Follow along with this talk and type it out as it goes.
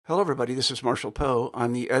Hello, everybody. This is Marshall Poe.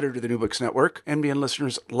 I'm the editor of the New Books Network. NBN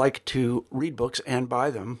listeners like to read books and buy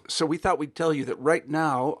them. So we thought we'd tell you that right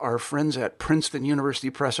now, our friends at Princeton University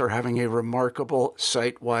Press are having a remarkable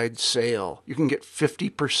site-wide sale. You can get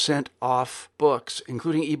 50% off books,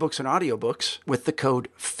 including ebooks and audiobooks, with the code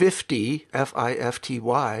 50,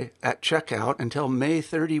 F-I-F-T-Y, at checkout until May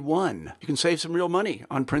 31. You can save some real money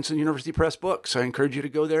on Princeton University Press books. I encourage you to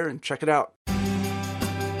go there and check it out.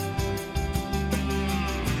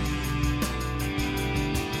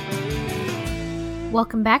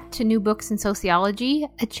 Welcome back to New Books in Sociology,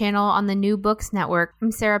 a channel on the New Books Network.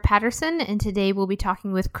 I'm Sarah Patterson, and today we'll be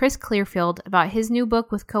talking with Chris Clearfield about his new book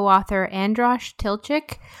with co-author Androsh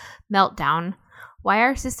Tilchik, Meltdown: Why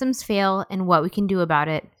Our Systems Fail and What We Can Do About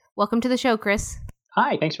It. Welcome to the show, Chris.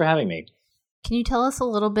 Hi, thanks for having me. Can you tell us a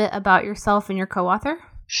little bit about yourself and your co-author?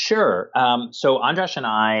 Sure. So Androsh and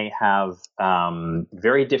I have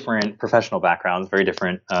very different professional backgrounds, very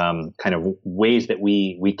different kind of ways that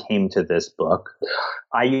we came to this book.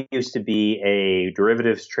 I used to be a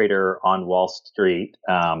derivatives trader on Wall Street.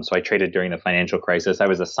 So I traded during the financial crisis. I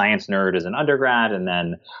was a science nerd as an undergrad and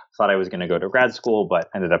then thought I was going to go to grad school, but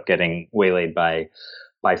ended up getting waylaid by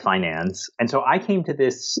finance. And so I came to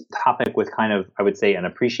this topic with kind of, I would say, an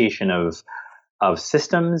appreciation of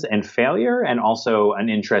systems and failure, and also an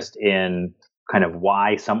interest in kind of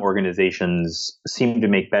why some organizations seem to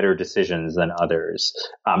make better decisions than others.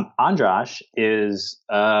 Androsh is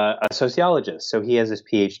a sociologist, so he has his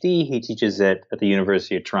PhD. He teaches at the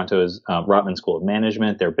University of Toronto's Rotman School of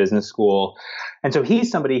Management, their business school. And so he's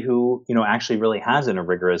somebody who, actually really has in a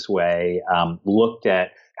rigorous way looked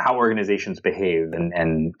at how organizations behave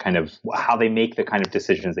and kind of how they make the kind of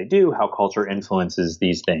decisions they do, how culture influences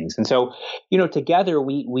these things. And so, together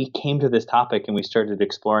we came to this topic and we started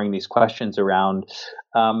exploring these questions around,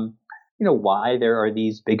 why there are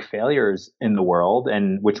these big failures in the world,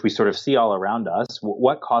 and which we sort of see all around us,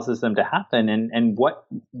 what causes them to happen, and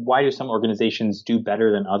why do some organizations do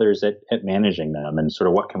better than others at managing them, and sort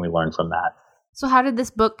of what can we learn from that? So how did this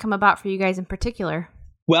book come about for you guys in particular?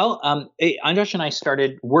 Well, Androsh and I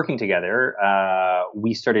started working together.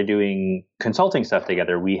 We started doing consulting stuff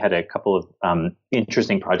together. We had a couple of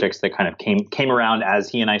interesting projects that kind of came around as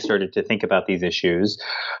he and I started to think about these issues.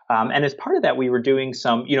 And as part of that, we were doing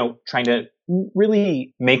some, trying to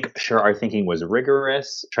really make sure our thinking was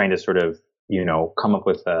rigorous, trying to sort of, come up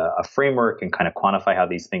with a framework and kind of quantify how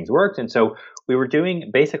these things worked. And so we were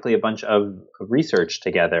doing basically a bunch of research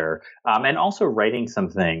together, and also writing some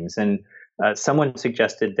things. And someone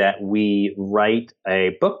suggested that we write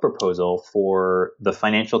a book proposal for the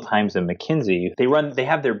Financial Times and McKinsey. They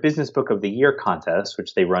have their Business Book of the Year contest,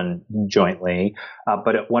 which they run jointly.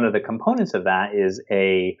 But one of the components of that is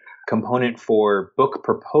a component for book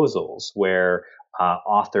proposals, where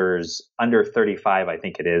authors under 35, I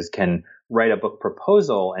think it is, can write a book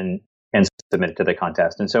proposal and submit it to the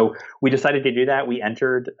contest. And so we decided to do that. We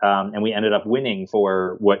entered, and we ended up winning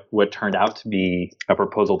for what turned out to be a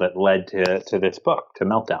proposal that led to this book, to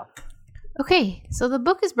Meltdown. Okay, so the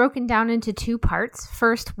book is broken down into two parts.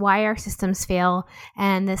 First, why our systems fail,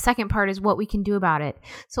 and the second part is what we can do about it.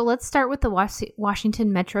 So let's start with the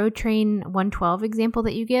Washington Metro Train 112 example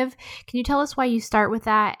that you give. Can you tell us why you start with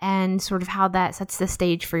that and sort of how that sets the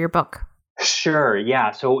stage for your book? Sure.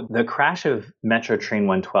 Yeah. So the crash of Metro Train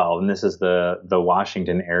 112, and this is the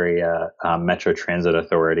Washington area Metro Transit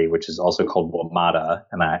Authority, which is also called WMATA,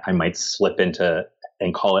 and I might slip into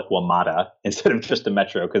and call it WMATA instead of just a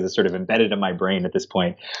metro, because it's sort of embedded in my brain at this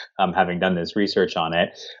point, having done this research on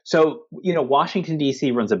it. So, Washington, D.C.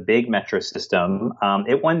 runs a big metro system.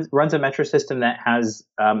 It runs a metro system that has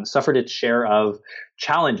suffered its share of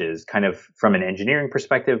challenges, kind of from an engineering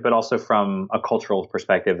perspective, but also from a cultural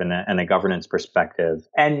perspective and a governance perspective.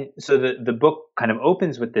 And so the book kind of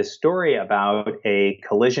opens with this story about a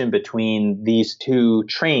collision between these two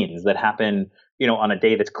trains that happen on a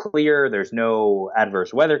day that's clear. There's no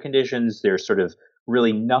adverse weather conditions. There's sort of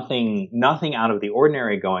really nothing out of the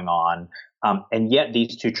ordinary going on. And yet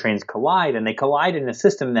these two trains collide, and they collide in a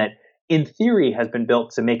system that in theory has been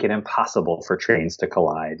built to make it impossible for trains to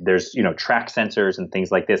collide. There's, track sensors and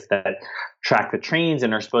things like this that track the trains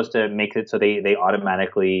and are supposed to make it so they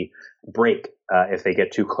automatically brake if they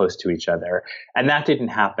get too close to each other. And that didn't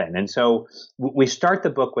happen. And so we start the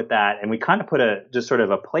book with that, and we kind of put just sort of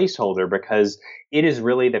a placeholder, because it is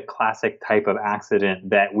really the classic type of accident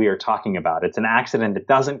that we are talking about. It's an accident that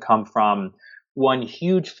doesn't come from one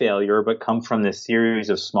huge failure, but come from this series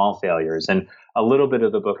of small failures. And a little bit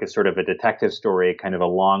of the book is sort of a detective story, kind of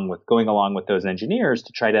going along with those engineers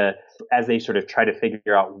to try to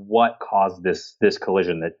figure out what caused this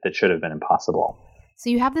collision that should have been impossible. So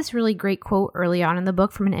you have this really great quote early on in the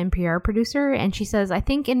book from an NPR producer, and she says, "I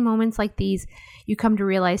think in moments like these, you come to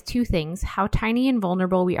realize two things: how tiny and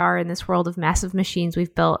vulnerable we are in this world of massive machines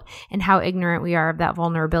we've built, and how ignorant we are of that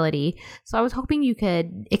vulnerability." So I was hoping you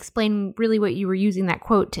could explain really what you were using that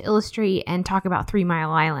quote to illustrate and talk about 3 Mile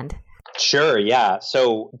Island. Sure, yeah.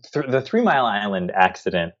 So the 3 Mile Island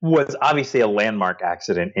accident was obviously a landmark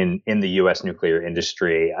accident in the U.S. nuclear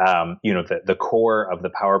industry. The core of the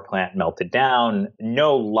power plant melted down.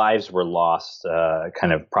 No lives were lost,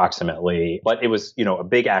 kind of approximately, but it was, a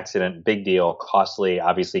big accident, big deal, costly.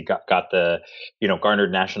 Obviously, got the,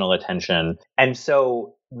 garnered national attention, and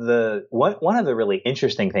so. One of the really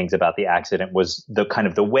interesting things about the accident was the kind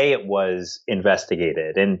of the way it was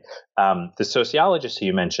investigated. And the sociologist who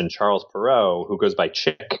you mentioned, Charles Perrow, who goes by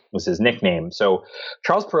Chick, was his nickname. So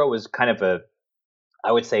Charles Perrow was kind of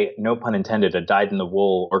I would say, no pun intended, a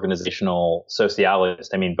dyed-in-the-wool organizational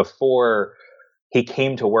sociologist. I mean, before he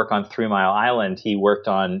came to work on 3 Mile Island, he worked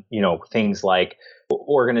on, things like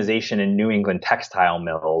organization in New England textile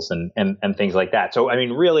mills and things like that. So, I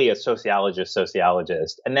mean, really a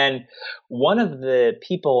sociologist. And then one of the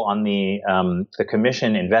people on the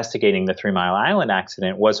commission investigating the 3 Mile Island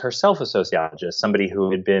accident was herself a sociologist, somebody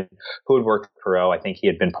who had worked with Perrow. I think he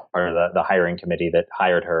had been part of the hiring committee that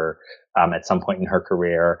hired her at some point in her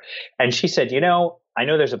career. And she said, I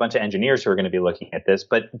know there's a bunch of engineers who are going to be looking at this,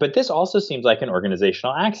 but this also seems like an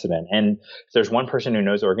organizational accident. And if there's one person who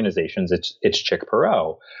knows organizations, it's Chick Perrow.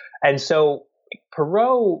 And so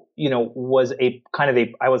Perrow, was a kind of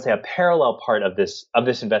I would say a parallel part of this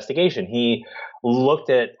investigation. He looked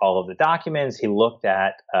at all of the documents. He looked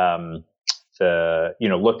at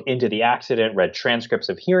looked into the accident, read transcripts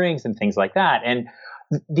of hearings and things like that. And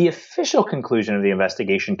the official conclusion of the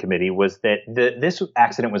investigation committee was that this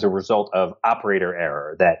accident was a result of operator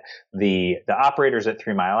error, that the operators at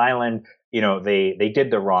 3 Mile Island, they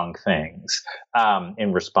did the wrong things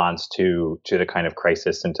in response to the kind of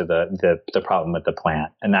crisis and to the problem at the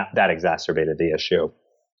plant. And that exacerbated the issue.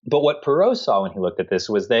 But what Perrow saw when he looked at this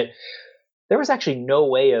was that there was actually no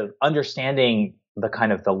way of understanding the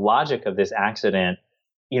kind of the logic of this accident,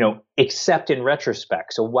 except in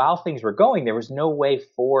retrospect. So while things were going, there was no way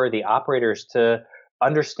for the operators to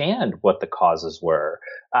understand what the causes were.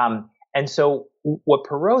 And so what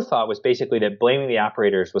Perrow thought was basically that blaming the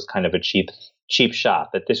operators was kind of a cheap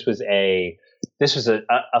shot, that this was a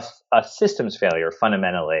systems failure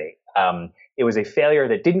fundamentally. It was a failure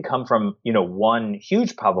that didn't come from, one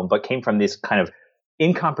huge problem, but came from this kind of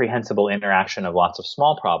incomprehensible interaction of lots of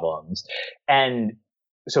small problems. And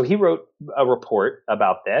so he wrote a report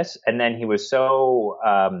about this, and then he was so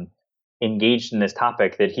engaged in this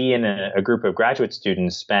topic that he and a group of graduate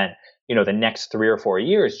students spent, the next 3 or 4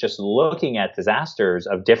 years just looking at disasters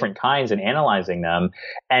of different kinds and analyzing them.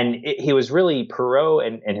 And he was really Perrow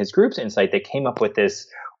and his group's insight that came up with this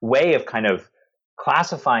way of kind of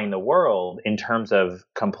classifying the world in terms of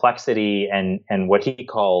complexity and what he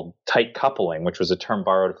called tight coupling, which was a term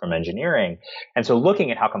borrowed from engineering. And so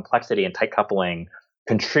looking at how complexity and tight coupling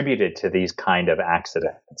contributed to these kind of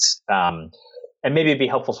accidents. And maybe it'd be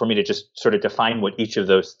helpful for me to just sort of define what each of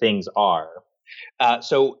those things are.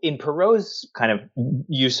 So in Perrow's kind of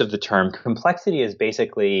use of the term, complexity is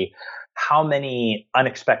basically how many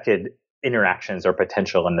unexpected interactions are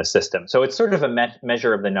potential in the system. So it's sort of a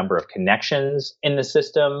measure of the number of connections in the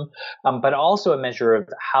system, but also a measure of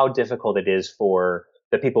how difficult it is for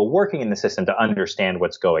the people working in the system to understand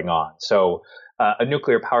what's going on. So a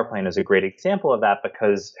nuclear power plant is a great example of that,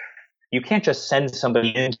 because you can't just send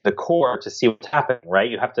somebody into the core to see what's happening, right?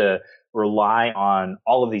 You have to rely on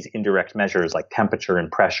all of these indirect measures like temperature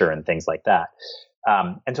and pressure and things like that.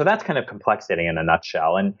 And so that's kind of complexity in a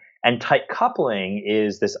nutshell. And tight coupling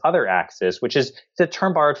is this other axis, which is a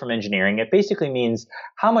term borrowed from engineering. It basically means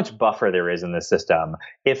how much buffer there is in the system.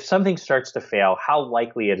 If something starts to fail, how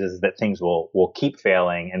likely it is that things will keep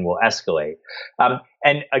failing and will escalate.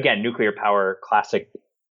 And again, nuclear power, classic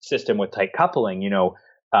system with tight coupling,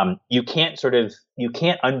 you can't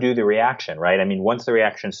undo the reaction, right? I mean, once the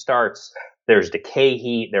reaction starts, there's decay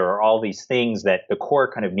heat. There are all these things that the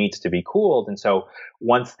core kind of needs to be cooled. And so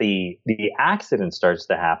once the accident starts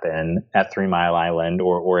to happen at 3 Mile Island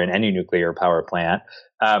or in any nuclear power plant,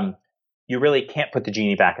 you really can't put the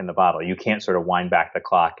genie back in the bottle. You can't sort of wind back the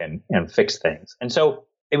clock and fix things. And so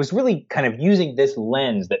it was really kind of using this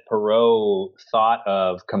lens that Perrow thought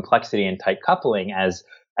of complexity and tight coupling as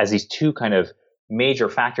these two kind of major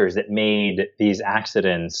factors that made these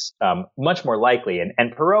accidents much more likely.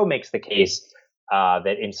 And Perrow makes the case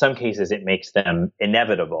that in some cases it makes them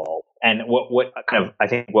inevitable. And what kind of, I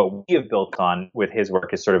think what we have built on with his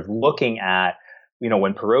work is sort of looking at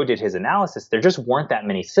when Perot did his analysis, there just weren't that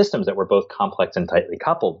many systems that were both complex and tightly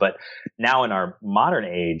coupled. But now in our modern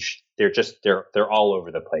age, they're all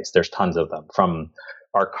over the place. There's tons of them, from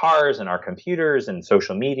our cars and our computers and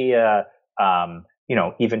social media,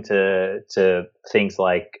 even to things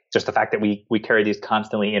like just the fact that we carry these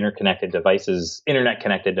constantly internet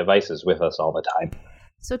connected devices with us all the time.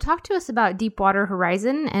 So talk to us about Deepwater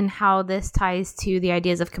Horizon and how this ties to the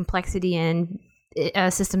ideas of complexity and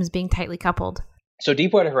systems being tightly coupled. So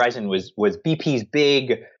Deepwater Horizon was BP's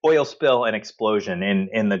big oil spill and explosion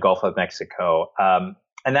in the Gulf of Mexico.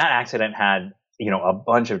 And that accident had, a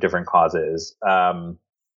bunch of different causes.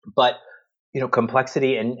 But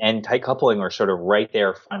complexity and tight coupling are sort of right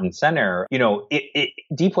there front and center.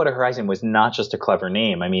 Deepwater Horizon was not just a clever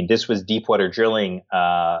name. I mean, this was deepwater drilling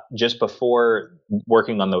just before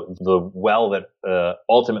working on the well that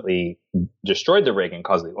ultimately destroyed the rig and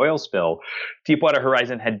caused the oil spill. Deepwater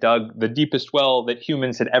Horizon had dug the deepest well that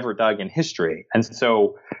humans had ever dug in history. And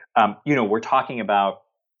so, we're talking about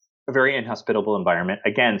a very inhospitable environment.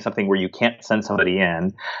 Again, something where you can't send somebody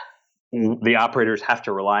in. The operators have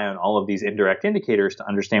to rely on all of these indirect indicators to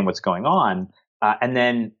understand what's going on. And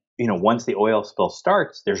then, once the oil spill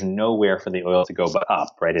starts, there's nowhere for the oil to go but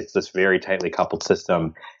up, right? It's this very tightly coupled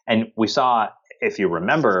system. And we saw, if you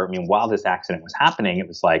remember, while this accident was happening, it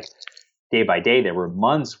was like day by day, there were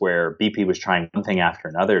months where BP was trying one thing after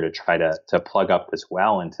another to try to plug up this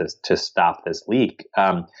well and to stop this leak.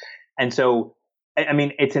 And so,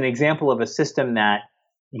 it's an example of a system that,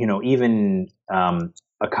 even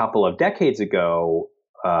a couple of decades ago,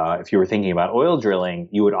 if you were thinking about oil drilling,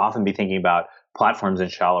 you would often be thinking about platforms in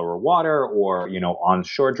shallower water or,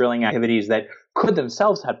 onshore drilling activities that could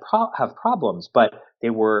themselves have problems, but they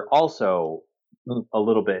were also a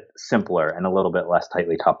little bit simpler and a little bit less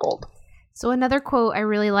tightly coupled. So another quote I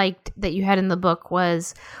really liked that you had in the book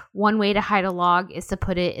was, "One way to hide a log is to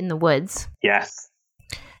put it in the woods." Yes.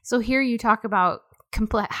 So here you talk about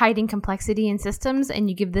hiding complexity in systems, and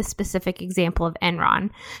you give this specific example of Enron.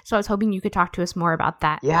 So I was hoping you could talk to us more about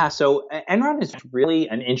that. Yeah, so Enron is really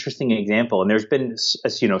an interesting example, and there's been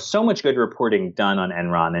so much good reporting done on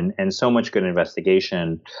Enron and so much good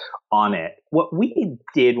investigation on it. What we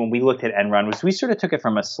did when we looked at Enron was we sort of took it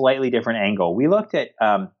from a slightly different angle. We looked at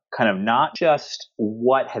kind of not just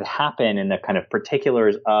what had happened in the kind of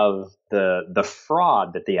particulars of the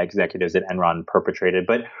fraud that the executives at Enron perpetrated,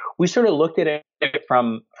 but we sort of looked at it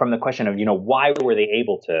from the question of, why were they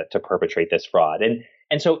able to perpetrate this fraud?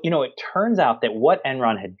 And so, it turns out that what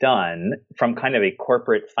Enron had done from kind of a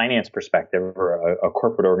corporate finance perspective or a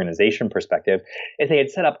corporate organization perspective is they had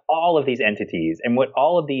set up all of these entities. And what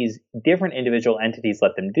all of these different individual entities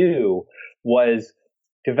let them do was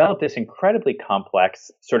develop this incredibly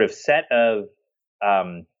complex sort of set of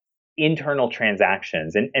internal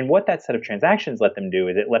transactions. And what that set of transactions let them do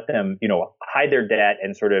is it let them, hide their debt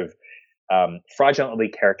and sort of fraudulently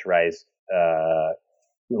characterize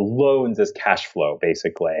loans as cash flow,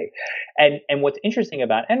 basically. And what's interesting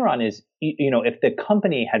about Enron is, if the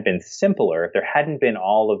company had been simpler, if there hadn't been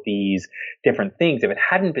all of these different things, if it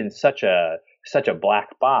hadn't been such a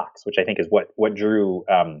black box, which I think is what drew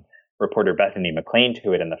reporter Bethany McLean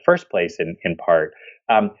to it in the first place, in part,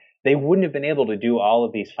 they wouldn't have been able to do all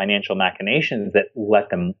of these financial machinations that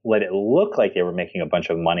let it look like they were making a bunch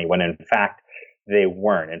of money when in fact they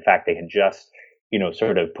weren't. In fact, they had just,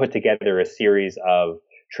 sort of put together a series of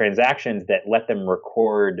transactions that let them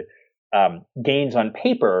record gains on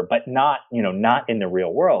paper, but not in the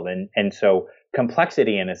real world. And so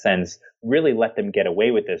complexity, in a sense, really let them get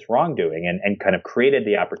away with this wrongdoing and kind of created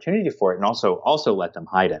the opportunity for it, and also let them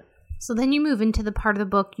hide it. So then you move into the part of the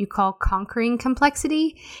book you call Conquering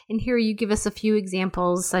Complexity. And here you give us a few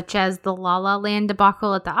examples, such as the La La Land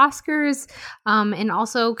debacle at the Oscars, and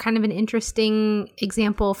also kind of an interesting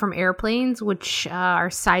example from airplanes, which are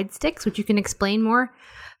side sticks, which you can explain more.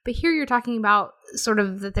 But here you're talking about sort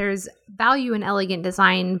of that there's value in elegant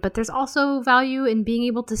design, but there's also value in being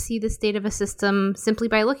able to see the state of a system simply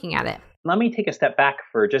by looking at it. Let me take a step back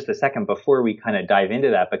for just a second before we kind of dive into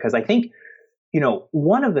that, because I think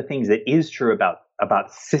one of the things that is true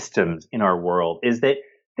about systems in our world is that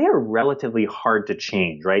they're relatively hard to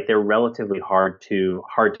change, right? They're relatively hard to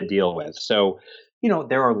deal with. So,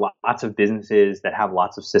 there are lots of businesses that have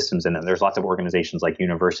lots of systems in them. There's lots of organizations like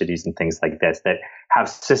universities and things like this that have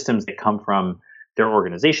systems that come from their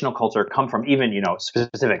organizational culture, come from even,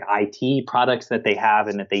 specific IT products that they have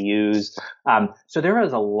and that they use. So there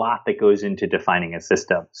is a lot that goes into defining a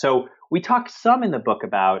system. So we talk some in the book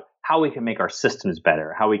about how we can make our systems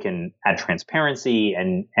better, how we can add transparency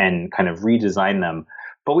and kind of redesign them.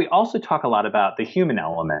 But we also talk a lot about the human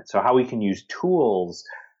element. So how we can use tools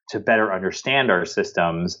to better understand our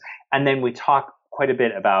systems. And then we talk quite a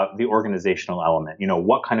bit about the organizational element.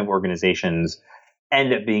 What kind of organizations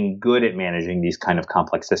end up being good at managing these kind of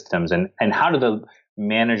complex systems, and how do the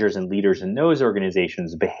managers and leaders in those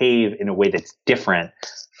organizations behave in a way that's different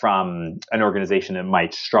from an organization that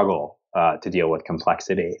might struggle to deal with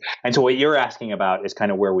complexity. And so what you're asking about is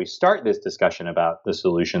kind of where we start this discussion about the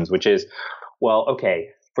solutions, which is, well, okay,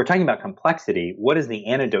 if we're talking about complexity, what is the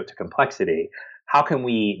antidote to complexity? How can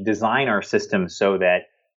we design our systems so that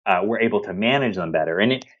we're able to manage them better?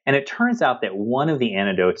 And it turns out that one of the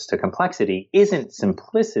antidotes to complexity isn't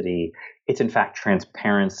simplicity. It's in fact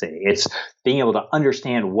transparency. It's being able to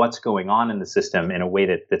understand what's going on in the system in a way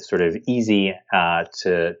that's sort of easy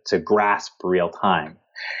to grasp real time.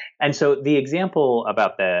 And so the example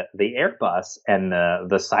about the Airbus and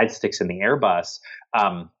the side sticks in the Airbus,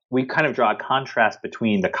 we kind of draw a contrast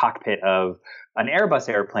between the cockpit of an Airbus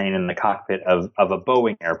airplane and the cockpit of a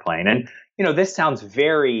Boeing airplane. And, this sounds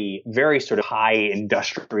very, very sort of high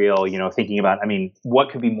industrial, thinking about, what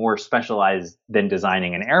could be more specialized than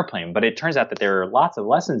designing an airplane? But it turns out that there are lots of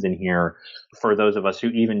lessons in here for those of us who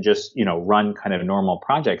even just, run kind of normal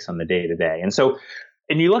projects on the day to day. And so,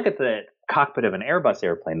 and you look at the cockpit of an Airbus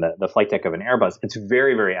airplane, the flight deck of an Airbus, it's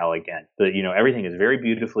very, very elegant. Everything is very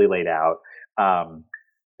beautifully laid out.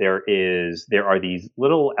 There are these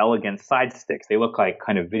little elegant side sticks. They look like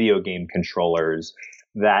kind of video game controllers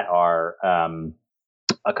that are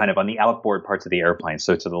kind of on the outboard parts of the airplane.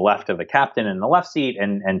 So to the left of the captain in the left seat,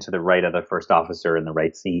 and to the right of the first officer in the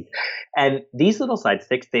right seat. And these little side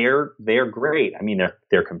sticks, they're great.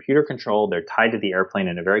 They're computer controlled. They're tied to the airplane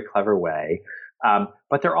in a very clever way.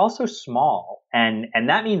 But they're also small, and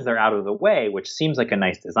that means they're out of the way, which seems like a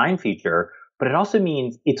nice design feature. But it also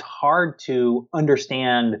means it's hard to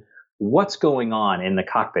understand what's going on in the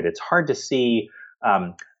cockpit. It's hard to see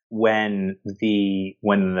when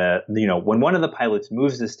one of the pilots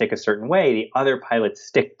moves the stick a certain way, the other pilot's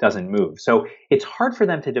stick doesn't move. So it's hard for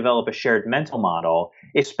them to develop a shared mental model,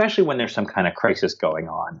 especially when there's some kind of crisis going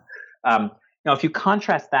on. Now, if you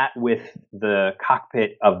contrast that with the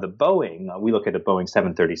cockpit of the Boeing, we look at a Boeing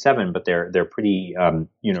 737, but they're pretty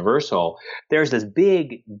universal. There's this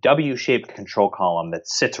big W-shaped control column that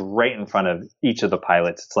sits right in front of each of the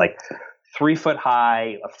pilots. It's like 3 foot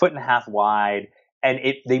high, 1.5 feet wide, and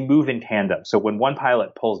they move in tandem. So when one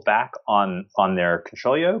pilot pulls back on their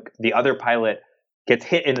control yoke, the other pilot gets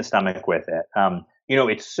hit in the stomach with it.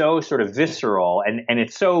 It's so sort of visceral, and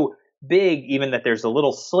it's so big even that there's a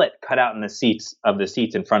little slit cut out in the seats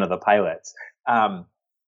in front of the pilots.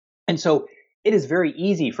 And so it is very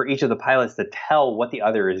easy for each of the pilots to tell what the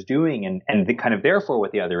other is doing and kind of therefore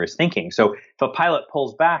what the other is thinking. So if a pilot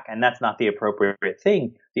pulls back and that's not the appropriate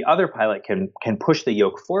thing, the other pilot can push the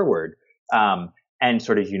yoke forward and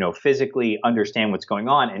sort of, physically understand what's going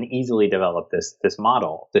on and easily develop this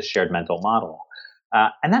model, this shared mental model.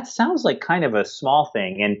 And that sounds like kind of a small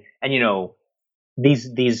thing. And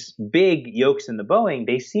these big yokes in the Boeing,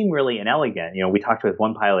 they seem really inelegant. We talked with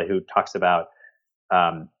one pilot who talks about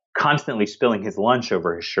constantly spilling his lunch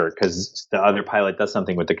over his shirt because the other pilot does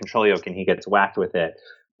something with the control yoke and he gets whacked with it.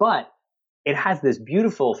 But it has this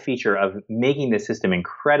beautiful feature of making the system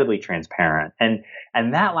incredibly transparent. And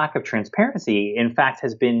that lack of transparency, in fact,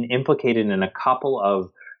 has been implicated in a couple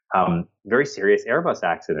of very serious Airbus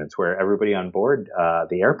accidents where everybody on board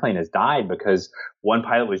the airplane has died because one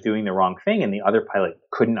pilot was doing the wrong thing and the other pilot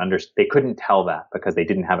they couldn't tell that because they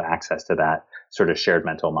didn't have access to that sort of shared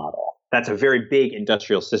mental model. That's a very big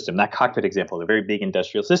industrial system. That cockpit example is a very big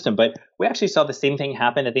industrial system, but we actually saw the same thing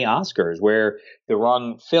happen at the Oscars where the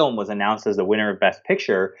wrong film was announced as the winner of Best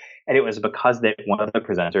Picture, and it was because that one of the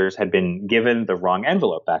presenters had been given the wrong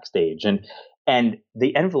envelope backstage. And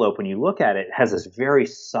the envelope, when you look at it, has this very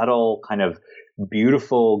subtle kind of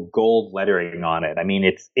beautiful gold lettering on it.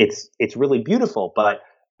 It's really beautiful, but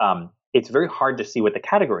it's very hard to see what the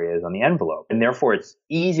category is on the envelope. And therefore, it's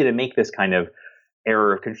easy to make this kind of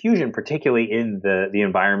error of confusion, particularly in the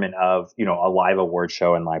environment of, a live award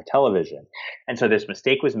show and live television. And so this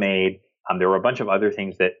mistake was made. There were a bunch of other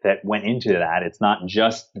things that went into that. It's not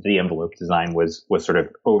just the envelope design was sort of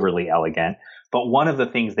overly elegant. But one of the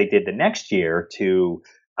things they did the next year to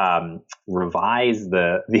revise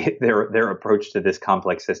their approach to this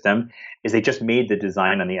complex system is they just made the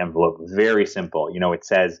design on the envelope very simple. It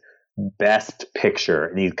says Best Picture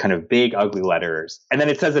in these kind of big ugly letters, and then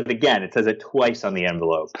it says it again. It says it twice on the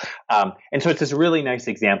envelope, and so it's this really nice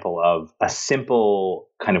example of a simple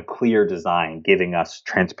kind of clear design giving us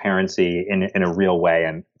transparency in a real way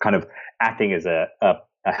and kind of acting as a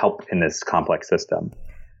help in this complex system.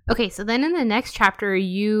 Okay, so then in the next chapter,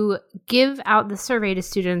 you give out the survey to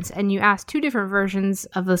students and you ask two different versions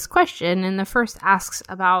of this question. And the first asks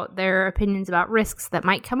about their opinions about risks that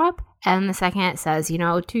might come up. And the second says,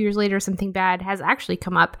 2 years later, something bad has actually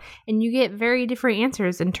come up. And you get very different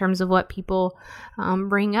answers in terms of what people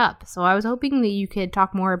bring up. So I was hoping that you could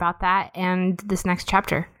talk more about that and this next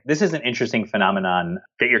chapter. This is an interesting phenomenon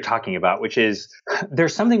that you're talking about, which is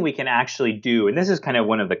there's something we can actually do. And this is kind of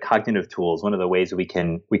one of the cognitive tools, one of the ways we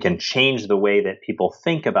can change the way that people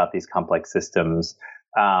think about these complex systems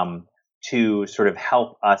to sort of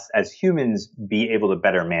help us as humans be able to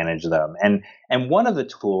better manage them. And one of the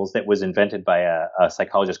tools that was invented by a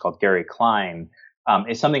psychologist called Gary Klein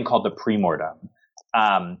is something called the premortem.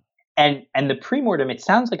 And the premortem, it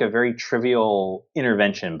sounds like a very trivial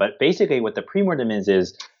intervention, but basically what the premortem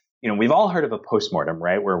is, we've all heard of a postmortem,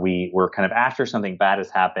 right? Where we're kind of after something bad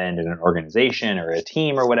has happened in an organization or a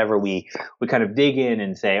team or whatever, we kind of dig in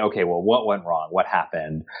and say, okay, well, what went wrong? What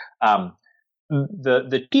happened?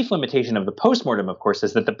 The chief limitation of the postmortem, of course,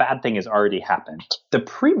 is that the bad thing has already happened. The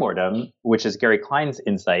premortem, which is Gary Klein's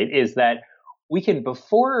insight, is that we can,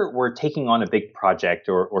 before we're taking on a big project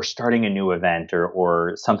or starting a new event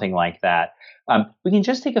or something like that, we can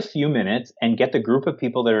just take a few minutes and get the group of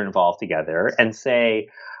people that are involved together and say,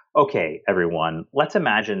 okay, everyone, let's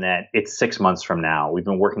imagine that it's 6 months from now. We've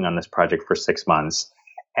been working on this project for 6 months,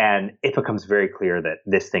 and it becomes very clear that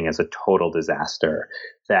this thing is a total disaster,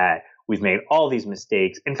 that we've made all these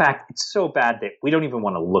mistakes. In fact, it's so bad that we don't even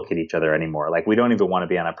want to look at each other anymore. Like, we don't even want to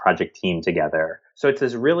be on a project team together. So it's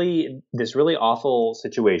this really awful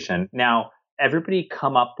situation. Now, everybody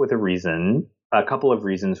come up with a couple of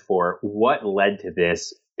reasons for what led to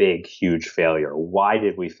this big, huge failure. Why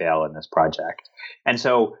did we fail in this project? And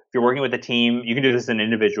so if you're working with a team, you can do this as an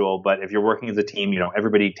individual, but if you're working as a team,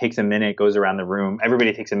 everybody takes a minute, goes around the room,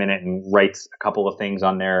 everybody takes a minute and writes a couple of things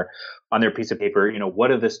on their piece of paper. What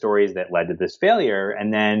are the stories that led to this failure?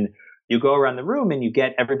 And then you go around the room and you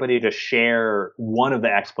get everybody to share one of the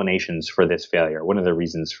explanations for this failure, one of the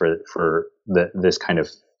reasons for this kind of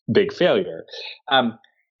big failure.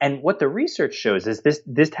 And what the research shows is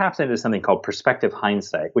this taps into something called perspective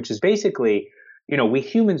hindsight, which is basically, we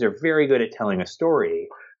humans are very good at telling a story.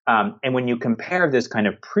 And when you compare this kind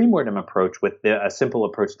of premortem approach with a simple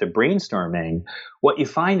approach to brainstorming, what you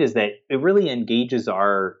find is that it really engages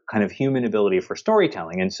our kind of human ability for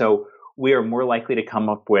storytelling. And so we are more likely to come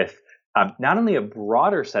up with not only a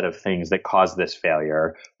broader set of things that caused this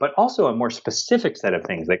failure, but also a more specific set of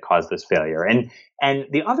things that caused this failure. And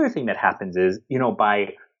the other thing that happens is,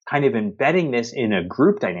 by kind of embedding this in a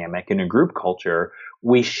group dynamic, in a group culture,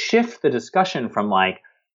 we shift the discussion from like,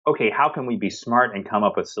 okay, how can we be smart and come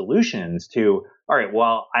up with solutions to, all right,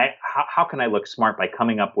 well, how can I look smart by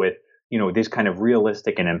coming up with, these kind of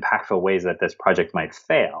realistic and impactful ways that this project might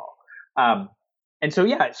fail. And so,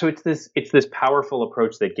 so it's this powerful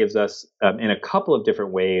approach that gives us, in a couple of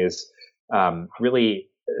different ways, really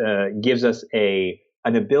gives us an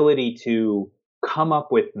ability to come up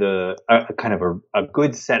with kind of a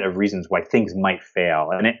good set of reasons why things might fail.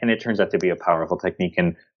 And it turns out to be a powerful technique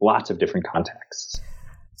in lots of different contexts.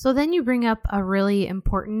 So then you bring up a really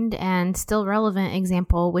important and still relevant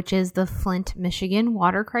example, which is the Flint, Michigan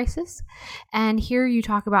water crisis. And here you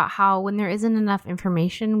talk about how when there isn't enough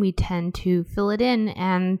information, we tend to fill it in,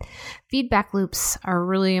 and feedback loops are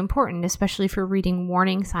really important, especially for reading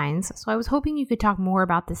warning signs. So I was hoping you could talk more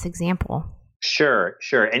about this example. Sure.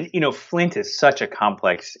 And, Flint is such a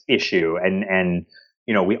complex issue, and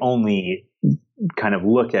we only kind of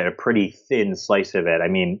look at a pretty thin slice of it. I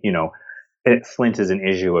mean, Flint is an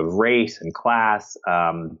issue of race and class,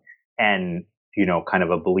 and, kind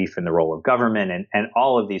of a belief in the role of government and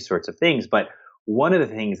all of these sorts of things. But one of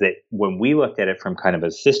the things that when we looked at it from kind of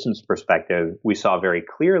a systems perspective, we saw very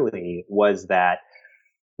clearly was that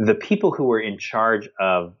the people who were in charge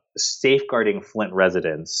of safeguarding Flint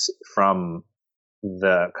residents from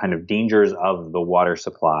the kind of dangers of the water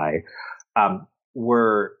supply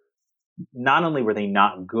were not only were they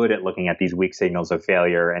not good at looking at these weak signals of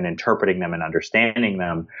failure and interpreting them and understanding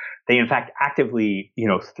them, they in fact actively,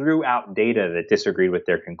 threw out data that disagreed with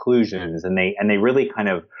their conclusions, and they really kind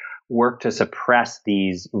of worked to suppress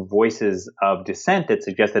these voices of dissent that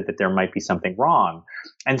suggested that there might be something wrong.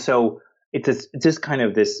 And so it's just kind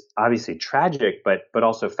of this obviously tragic but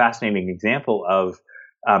also fascinating example of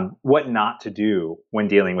what not to do when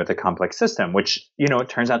dealing with a complex system, which, it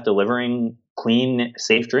turns out delivering clean,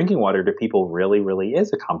 safe drinking water to people really, really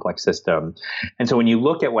is a complex system. And so when you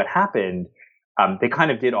look at what happened, they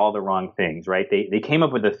kind of did all the wrong things, right? They came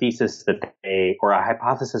up with a thesis or a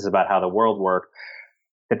hypothesis about how the world worked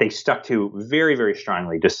that they stuck to very, very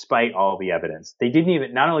strongly, despite all the evidence. They didn't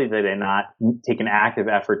even, not only did they not take an active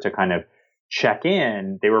effort to kind of check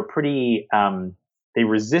in, they were pretty, they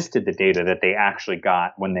resisted the data that they actually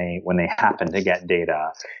got when they happened to get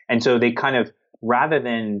data. And so they kind of, rather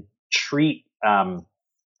than treat,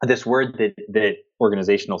 this word that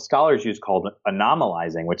organizational scholars use called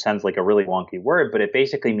anomalizing, which sounds like a really wonky word, but it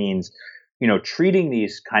basically means, treating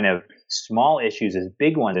these kind of small issues as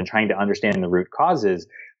big ones and trying to understand the root causes.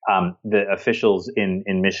 The officials in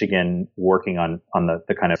Michigan working on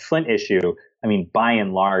the kind of Flint issue, I mean, by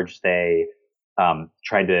and large, they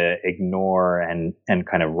tried to ignore and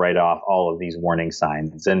kind of write off all of these warning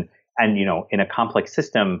signs. And in a complex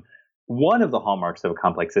system, one of the hallmarks of a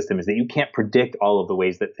complex system is that you can't predict all of the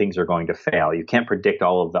ways that things are going to fail. You can't predict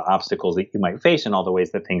all of the obstacles that you might face and all the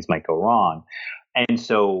ways that things might go wrong. And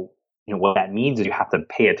so, what that means is you have to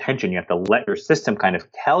pay attention. You have to let your system kind of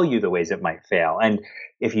tell you the ways it might fail. And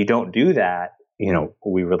if you don't do that,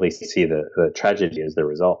 we really see the tragedy as the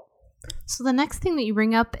result. So the next thing that you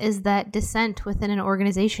bring up is that dissent within an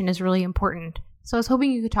organization is really important. So I was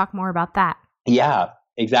hoping you could talk more about that. Yeah.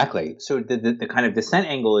 Exactly. So the kind of dissent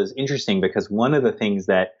angle is interesting because one of the things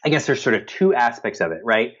that, I guess there's sort of two aspects of it,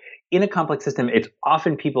 right? In a complex system, it's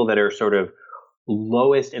often people that are sort of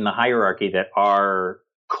lowest in the hierarchy that are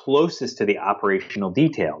closest to the operational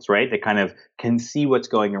details, right? That kind of can see what's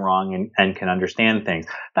going wrong and can understand things.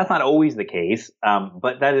 That's not always the case,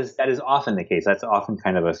 but that is often the case. That's often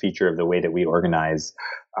kind of a feature of the way that we organize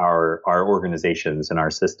our organizations and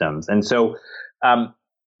our systems. And so,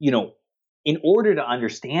 in order to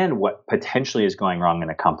understand what potentially is going wrong in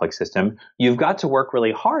a complex system, you've got to work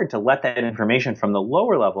really hard to let that information from the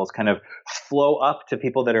lower levels kind of flow up to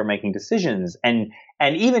people that are making decisions. And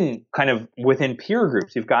even kind of within peer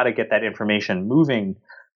groups, you've got to get that information moving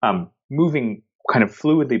kind of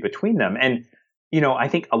fluidly between them. And, I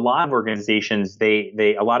think a lot of organizations,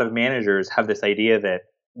 a lot of managers have this idea that,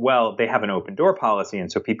 well, they have an open door policy.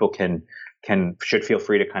 And so people should feel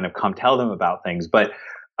free to kind of come tell them about things. But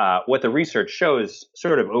what the research shows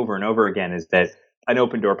sort of over and over again is that an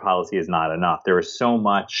open door policy is not enough. There are so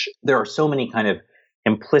many kind of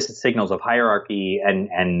implicit signals of hierarchy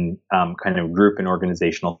and kind of group and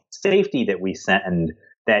organizational safety that we send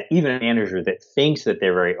that even a manager that thinks that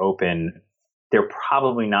they're very open, they're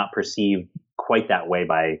probably not perceived quite that way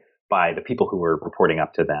by the people who are reporting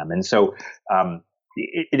up to them. And so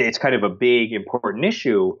it's kind of a big, important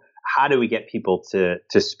issue. How do we get people to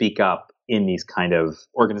speak up in these kind of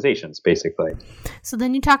organizations, basically? So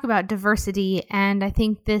then you talk about diversity, and I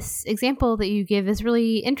think this example that you give is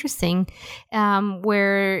really interesting,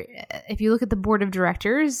 where if you look at the board of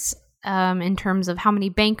directors, in terms of how many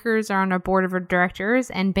bankers are on our board of directors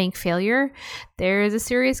and bank failure, there is a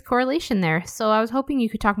serious correlation there. So I was hoping you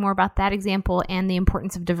could talk more about that example and the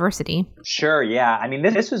importance of diversity. Sure. Yeah. I mean,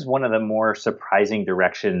 this was one of the more surprising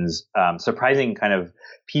surprising kind of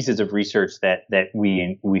pieces of research that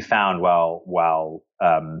we found while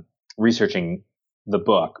researching the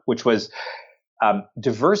book, which was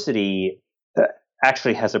diversity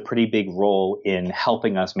actually has a pretty big role in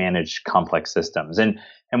helping us manage complex systems. And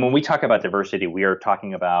when we talk about diversity, we are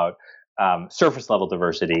talking about surface level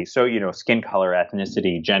diversity. So, skin color,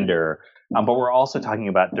 ethnicity, gender, but we're also talking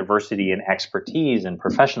about diversity in expertise and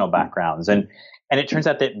professional backgrounds. And it turns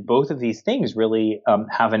out that both of these things really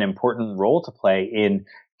have an important role to play in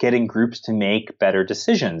getting groups to make better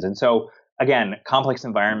decisions. And so, again, complex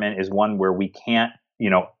environment is one where we can't,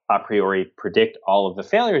 a priori predict all of the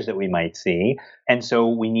failures that we might see. And so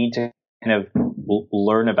we need to kind of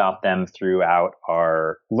learn about them through the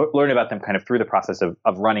process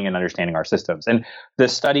of running and understanding our systems. And the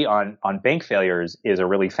study on bank failures is a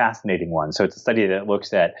really fascinating one. So it's a study that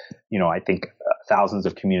looks at, I think thousands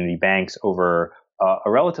of community banks over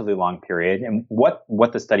a relatively long period. And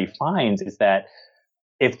what the study finds is that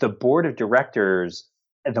if the board of directors,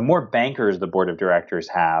 the more bankers the board of directors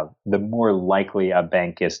have, the more likely a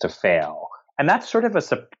bank is to fail. And that's sort of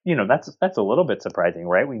that's a little bit surprising,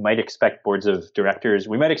 right? We might expect boards of directors,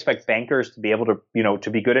 we might expect bankers to be able to, to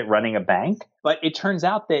be good at running a bank. But it turns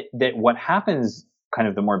out that what happens, kind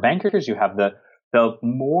of the more bankers you have, the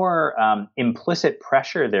more implicit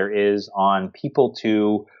pressure there is on people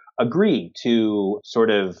to agree to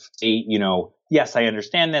sort of say, yes, I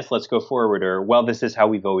understand this, let's go forward, or, well, this is how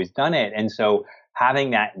we've always done it. And so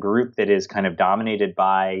having that group that is kind of dominated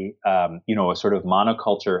by, a sort of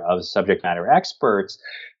monoculture of subject matter experts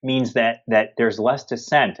means that there's less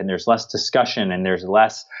dissent and there's less discussion and there's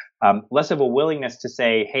less of a willingness to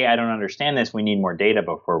say, hey, I don't understand this. We need more data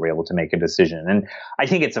before we're able to make a decision. And I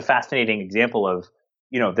think it's a fascinating example of,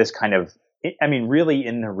 this kind of, really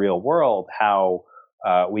in the real world, how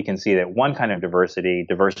we can see that one kind of diversity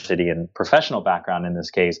in professional background in this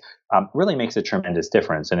case, really makes a tremendous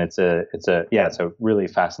difference. And it's a really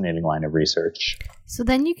fascinating line of research. So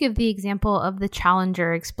then you give the example of the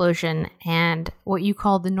Challenger explosion and what you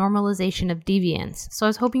call the normalization of deviance. So I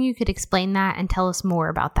was hoping you could explain that and tell us more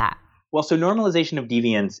about that. Well, so normalization of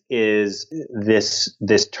deviance is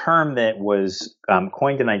this term that was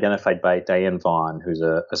coined and identified by Diane Vaughan, who's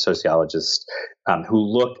a sociologist who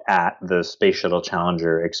looked at the Space Shuttle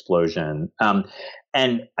Challenger explosion.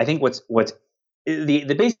 And I think what's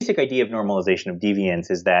the basic idea of normalization of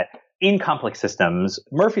deviance is that in complex systems,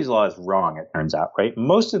 Murphy's Law is wrong, it turns out, right?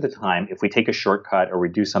 Most of the time, if we take a shortcut or we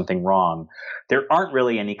do something wrong, there aren't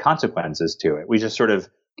really any consequences to it. We just sort of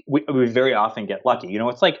we very often get lucky.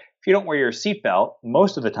 It's like if you don't wear your seatbelt,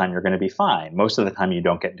 most of the time you're going to be fine. Most of the time you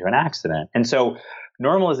don't get into an accident. And so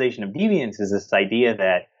normalization of deviance is this idea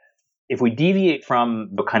that if we deviate from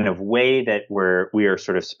the kind of way that we are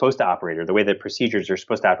sort of supposed to operate, or the way that procedures are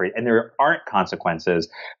supposed to operate, and there aren't consequences,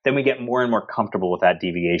 then we get more and more comfortable with that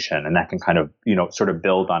deviation, and that can kind of, sort of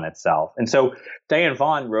build on itself. And so Diane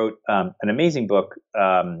Vaughan wrote an amazing book,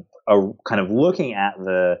 kind of looking at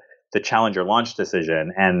the Challenger launch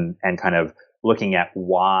decision and kind of looking at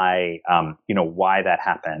why that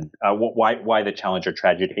happened, why the Challenger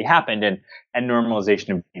tragedy happened, and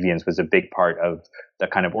normalization of deviance was a big part of the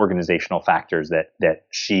kind of organizational factors that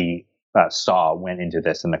she saw went into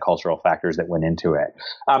this, and the cultural factors that went into it.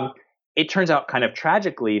 It turns out, kind of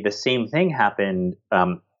tragically, the same thing happened.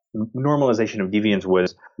 Normalization of deviance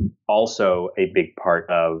was also a big part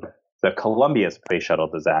of the Columbia Space Shuttle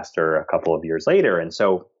disaster a couple of years later, and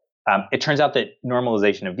so. It turns out that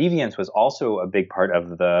normalization of deviance was also a big part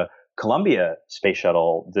of the Columbia Space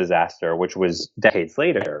Shuttle disaster, which was decades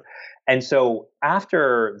later. And so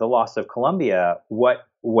after the loss of Columbia, what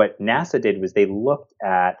NASA did was they looked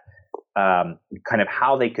at kind of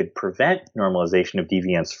how they could prevent normalization of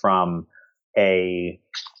deviance from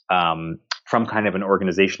kind of an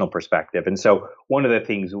organizational perspective. And so one of the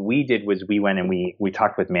things we did was we went and we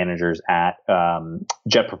talked with managers at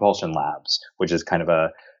Jet Propulsion Labs, which is kind of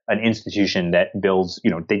an institution that builds,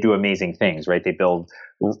 they do amazing things, right? They build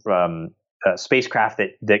spacecraft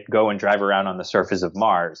that go and drive around on the surface of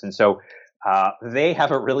Mars. And so they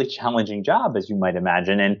have a really challenging job, as you might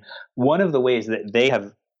imagine. And one of the ways that they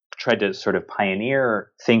have tried to sort of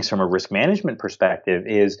pioneer things from a risk management perspective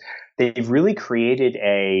is they've really created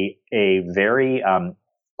a very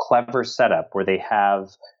clever setup where they have,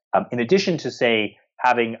 in addition to, say,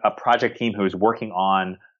 having a project team who is working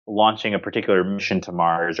on launching a particular mission to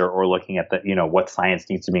Mars or looking at what science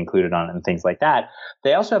needs to be included on it and things like that,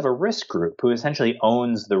 they also have a risk group who essentially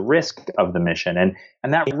owns the risk of the mission.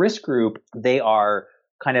 And that risk group, they are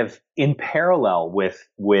kind of in parallel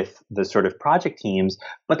with the sort of project teams,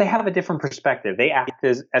 but they have a different perspective. They act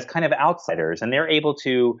as kind of outsiders, and they're able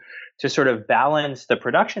to sort of balance the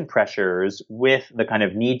production pressures with the kind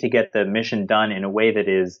of need to get the mission done in a way that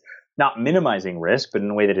is not minimizing risk, but in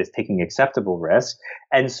a way that is taking acceptable risk.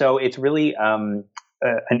 And so it's really kind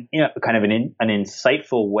of an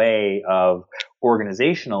insightful way of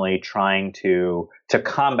organizationally trying to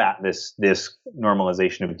combat this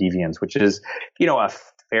normalization of deviance, which is, a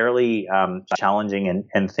fairly challenging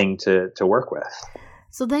and thing to work with.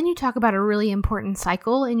 So then you talk about a really important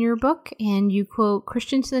cycle in your book, and you quote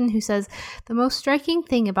Christensen, who says, "The most striking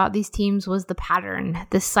thing about these teams was the pattern,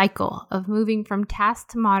 this cycle of moving from task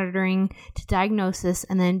to monitoring to diagnosis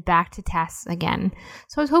and then back to tasks again."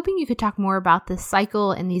 So I was hoping you could talk more about this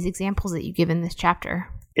cycle and these examples that you give in this chapter.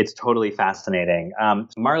 It's totally fascinating.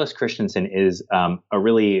 Marlis Christensen is a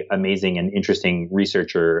really amazing and interesting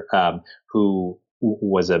researcher who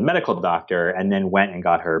was a medical doctor and then went and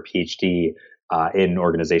got her PhD in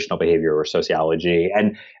organizational behavior or sociology.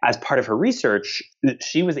 And as part of her research,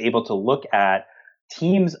 she was able to look at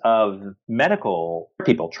teams of medical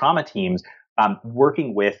people, trauma teams,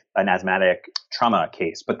 working with an asthmatic trauma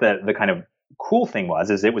case. But the kind of cool thing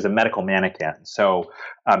is it was a medical mannequin. So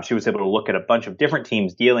she was able to look at a bunch of different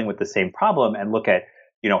teams dealing with the same problem and look at,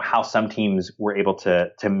 how some teams were able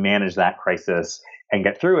to manage that crisis and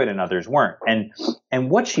get through it, and others weren't. And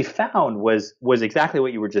what she found was exactly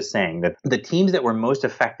what you were just saying, that the teams that were most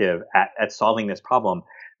effective at solving this problem,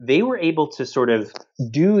 they were able to sort of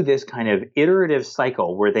do this kind of iterative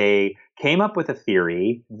cycle where they came up with a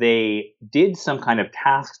theory, they did some kind of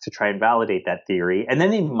tasks to try and validate that theory, and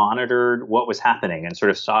then they monitored what was happening and sort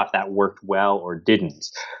of saw if that worked well or didn't.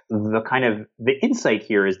 The insight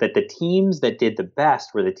here is that the teams that did the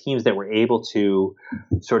best were the teams that were able to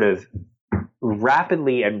sort of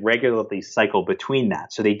rapidly and regularly cycle between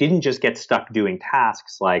that. So they didn't just get stuck doing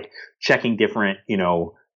tasks like checking different,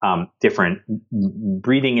 different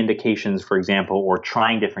breathing indications, for example, or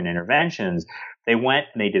trying different interventions. They went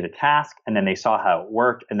and they did a task, and then they saw how it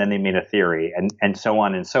worked, and then they made a theory, and so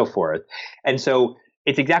on and so forth. And so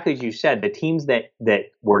it's exactly as you said, the teams that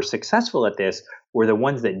were successful at this were the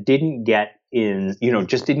ones that didn't get in,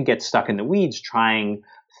 just didn't get stuck in the weeds trying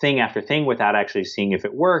thing after thing without actually seeing if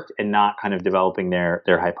it worked and not kind of developing their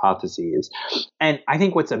hypotheses. And I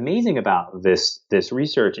think what's amazing about this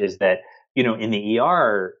research is that, in the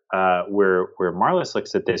ER, where Marlis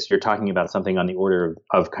looks at this, you're talking about something on the order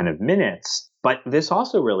of kind of minutes. But this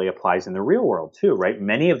also really applies in the real world too, right?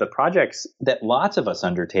 Many of the projects that lots of us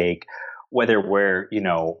undertake, whether we're,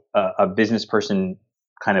 a business person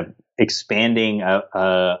kind of expanding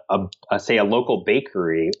say a local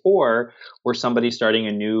bakery, or we're somebody starting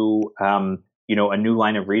a new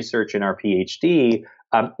line of research in our PhD,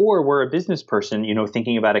 or we're a business person,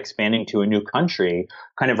 thinking about expanding to a new country,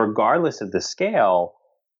 kind of regardless of the scale,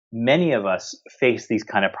 many of us face these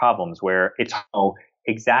kind of problems where it's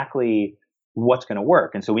exactly what's going to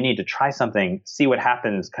work. And so we need to try something, see what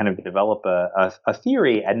happens, kind of develop a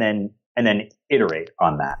theory, and then iterate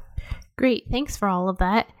on that. Great. Thanks for all of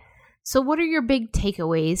that. So what are your big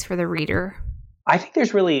takeaways for the reader? I think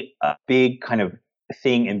there's really a big kind of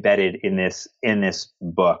thing embedded in this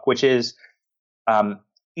book, which is,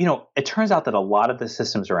 it turns out that a lot of the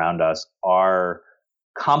systems around us are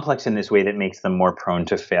complex in this way that makes them more prone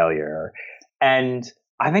to failure. And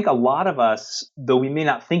I think a lot of us, though we may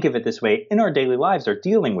not think of it this way, in our daily lives are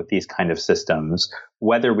dealing with these kind of systems,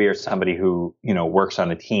 whether we are somebody who, works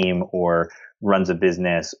on a team or runs a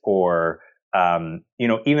business, or,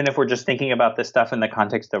 even if we're just thinking about this stuff in the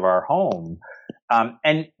context of our home.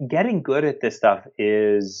 And getting good at this stuff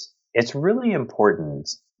it's really important.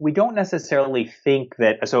 We don't necessarily think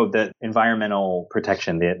that, so the environmental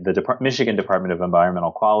protection, the Michigan Department of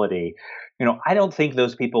Environmental Quality, I don't think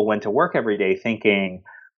those people went to work every day thinking,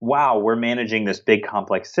 wow, we're managing this big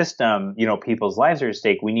complex system, people's lives are at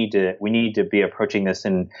stake. We need to be approaching this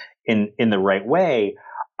in the right way.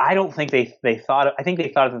 I don't think they thought, I think they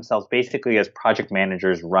thought of themselves basically as project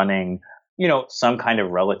managers running, some kind of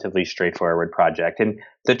relatively straightforward project. And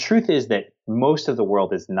the truth is that most of the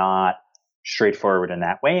world is not straightforward in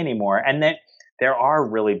that way anymore, and that there are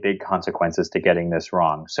really big consequences to getting this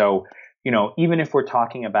wrong. So, even if we're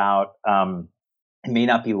talking about, it may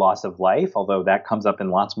not be loss of life, although that comes up in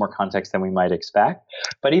lots more context than we might expect.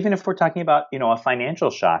 But even if we're talking about, a financial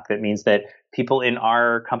shock, that means that people in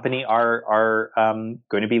our company are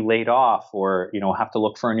going to be laid off, or, have to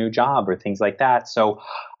look for a new job, or things like that. So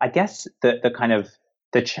I guess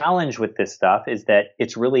the challenge with this stuff is that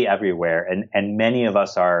it's really everywhere, and many of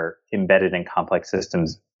us are embedded in complex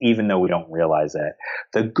systems, even though we don't realize it.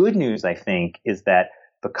 The good news, I think, is that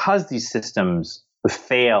because these systems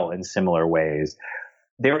fail in similar ways,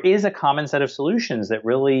 there is a common set of solutions that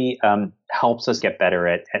really helps us get better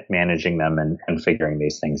at managing them and figuring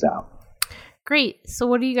these things out. Great. So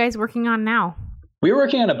what are you guys working on now? We're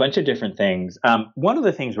working on a bunch of different things. One of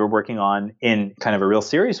the things we're working on in kind of a real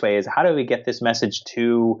serious way is how do we get this message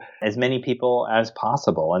to as many people as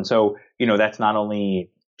possible? And so, that's not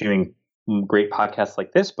only doing great podcasts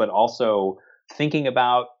like this, but also thinking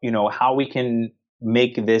about, how we can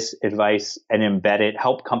make this advice and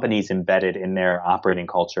help companies embed it in their operating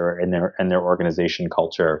culture and their organization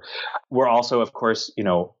culture. We're also, of course,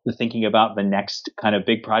 thinking about the next kind of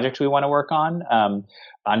big projects we want to work on.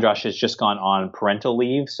 Andras has just gone on parental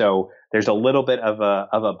leave, so there's a little bit of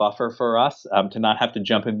a buffer for us to not have to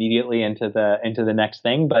jump immediately into the next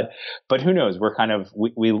thing. But who knows? We're kind of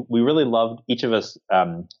we really loved, each of us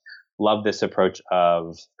love this approach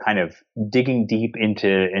of kind of digging deep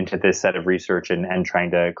into this set of research and trying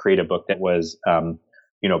to create a book that was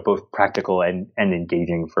both practical and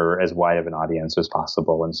engaging for as wide of an audience as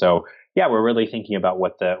possible. And so we're really thinking about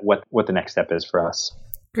what the next step is for us.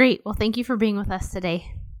 Great. Well, thank you for being with us today.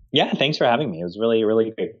 Yeah, thanks for having me. It was really,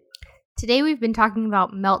 really great. Today we've been talking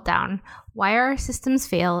about Meltdown, why our systems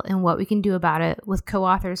fail and what we can do about it, with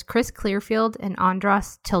co-authors Chris Clearfield and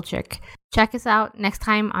Andras Tilchik. Check us out next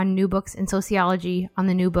time on New Books in Sociology on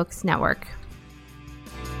the New Books Network.